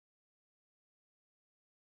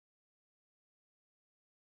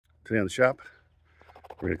today on the shop.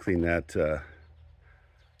 We're going to clean that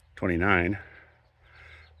 29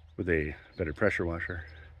 with a better pressure washer.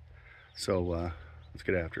 So let's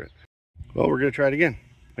get after it. Well, we're going to try it again.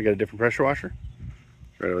 I got a different pressure washer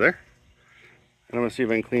right over there. And I'm going to see if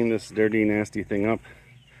I can clean this dirty, nasty thing up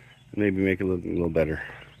and maybe make it a little better.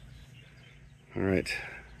 All right,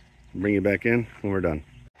 bring it back in when we're done.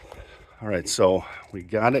 All right, so we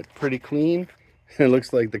got it pretty clean. It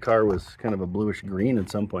looks like the car was kind of a bluish green at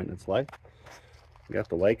some point in its life. We got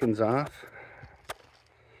the lichens off.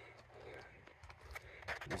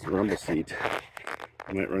 There's the rumble seat.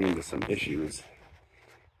 I might run into some issues,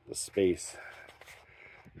 the space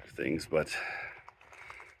of things, but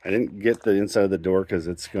I didn't get the inside of the door because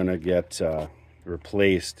it's gonna get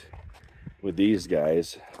replaced with these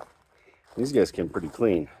guys. These guys came pretty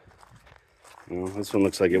clean. You know, this one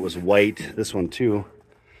looks like it was white, this one too.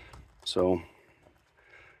 So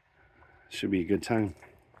should be a good time.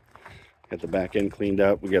 Got the back end cleaned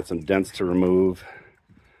up. We got some dents to remove.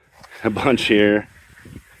 A bunch here.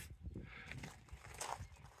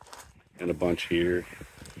 And a bunch here.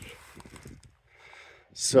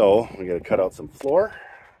 So we got to cut out some floor.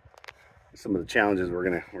 Some of the challenges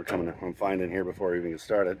I'm finding here before we even get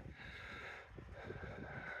started.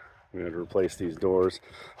 We're going to replace these doors.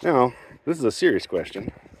 Now, this is a serious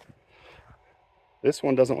question. This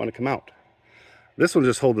one doesn't want to come out. This one's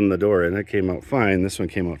just holding the door and it came out fine. This one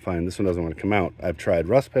came out fine. This one doesn't want to come out. I've tried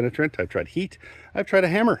rust penetrant. I've tried heat. I've tried a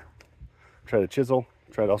hammer. I've tried a chisel.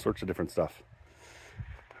 I've tried all sorts of different stuff.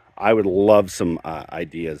 I would love some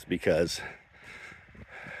ideas because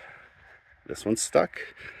this one's stuck.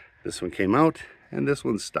 This one came out and this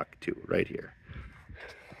one's stuck too, right here.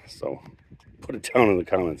 So put it down in the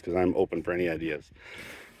comments because I'm open for any ideas.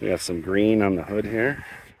 We have some green on the hood here.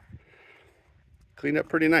 Cleaned up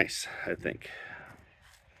pretty nice, I think.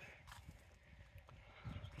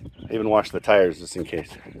 I even washed the tires just in case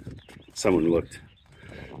someone looked,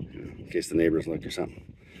 in case the neighbors looked or something.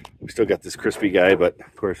 We still got this crispy guy, but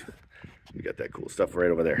of course we got that cool stuff right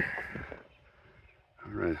over there.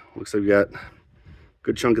 All right, looks like we got a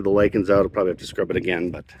good chunk of the lichens out. I'll probably have to scrub it again,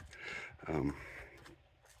 but I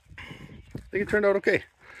think it turned out okay.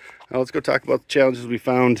 Now let's go talk about the challenges we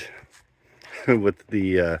found with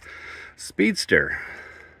the Speedster.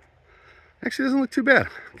 Actually, doesn't look too bad.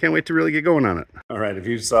 Can't wait to really get going on it. All right, if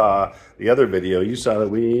you saw the other video, you saw that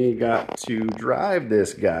we got to drive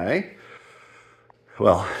this guy.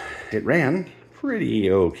 Well, it ran pretty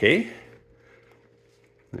okay.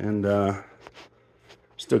 And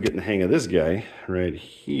still getting the hang of this guy right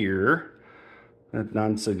here. That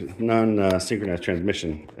non-synchronized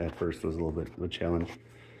transmission at first was a little bit of a challenge.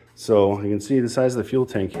 So you can see the size of the fuel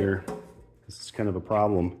tank here. This is kind of a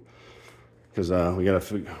problem. Because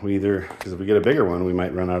if we get a bigger one, we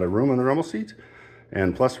might run out of room on the rumble seat.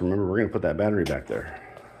 And plus, remember, we're going to put that battery back there.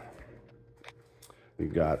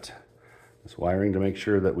 We've got this wiring to make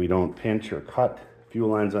sure that we don't pinch or cut fuel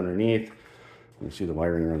lines underneath. You see the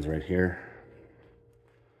wiring runs right here.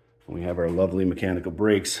 And we have our lovely mechanical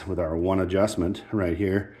brakes with our one adjustment right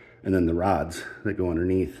here. And then the rods that go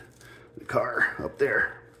underneath the car up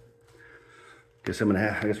there. I guess we're going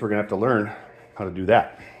to have to learn how to do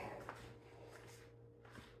that.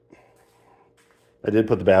 I did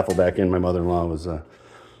put the baffle back in. My mother-in-law was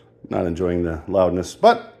not enjoying the loudness,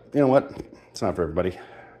 but you know what? It's not for everybody.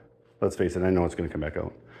 Let's face it, I know it's going to come back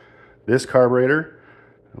out. This carburetor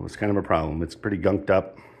was kind of a problem. It's pretty gunked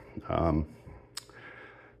up.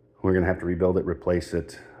 We're going to have to rebuild it, replace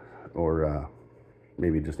it, or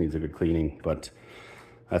maybe it just needs a good cleaning, but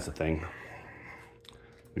that's the thing.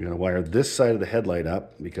 We're going to wire this side of the headlight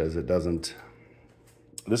up because it doesn't,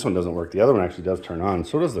 this one doesn't work. The other one actually does turn on.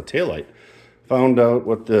 So does the taillight. Found out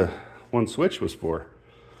what the one switch was for.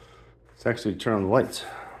 It's actually to turn on the lights.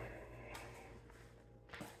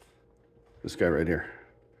 This guy right here.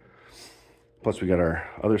 Plus we got our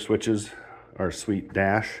other switches, our sweet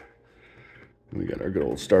dash, and we got our good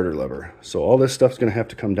old starter lever. So all this stuff's gonna have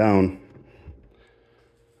to come down,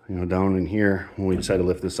 you know, down in here when we decide to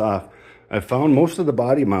lift this off. I found most of the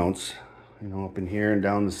body mounts, you know, up in here and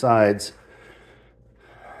down the sides,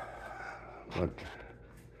 but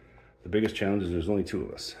the biggest challenge is there's only two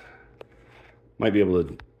of us. Might be able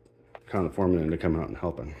to count the foreman to come out and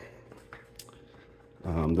help him.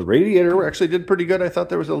 The radiator actually did pretty good. I thought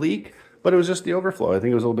there was a leak, but it was just the overflow. I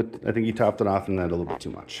think it was a little bit, I think he topped it off and had a little bit too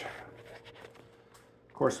much.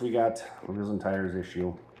 Of course, we got wheels and tires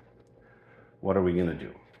issue. What are we gonna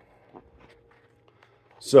do?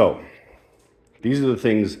 So, these are the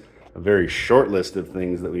things, a very short list of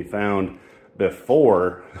things that we found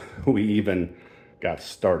before we even got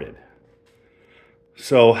started.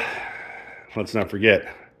 So let's not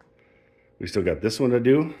forget, We still got this one to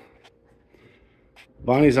do.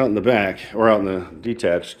 Bonnie's out in the back, or out in the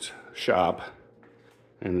detached shop,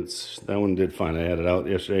 and that one did fine. I had it out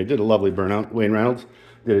yesterday. Did a lovely burnout. Wayne Reynolds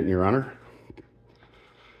did it in your honor.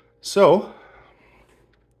 So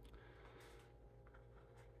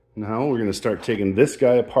now we're going to start taking this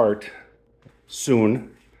guy apart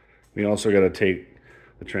soon. We also got to take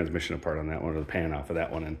the transmission apart on that one, or the pan off of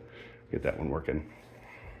that one, and get that one working.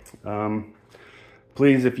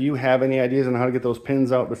 Please, if you have any ideas on how to get those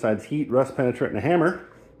pins out besides heat, rust penetrant, and a hammer,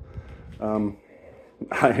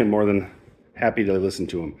 I am more than happy to listen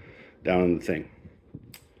to them down in the thing.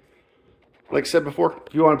 Like I said before,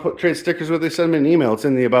 if you want to trade stickers with me, send me an email. It's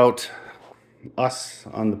in the About Us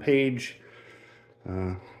on the page.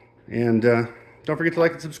 And don't forget to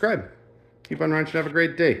like and subscribe. Keep on ranching. Have a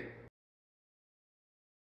great day.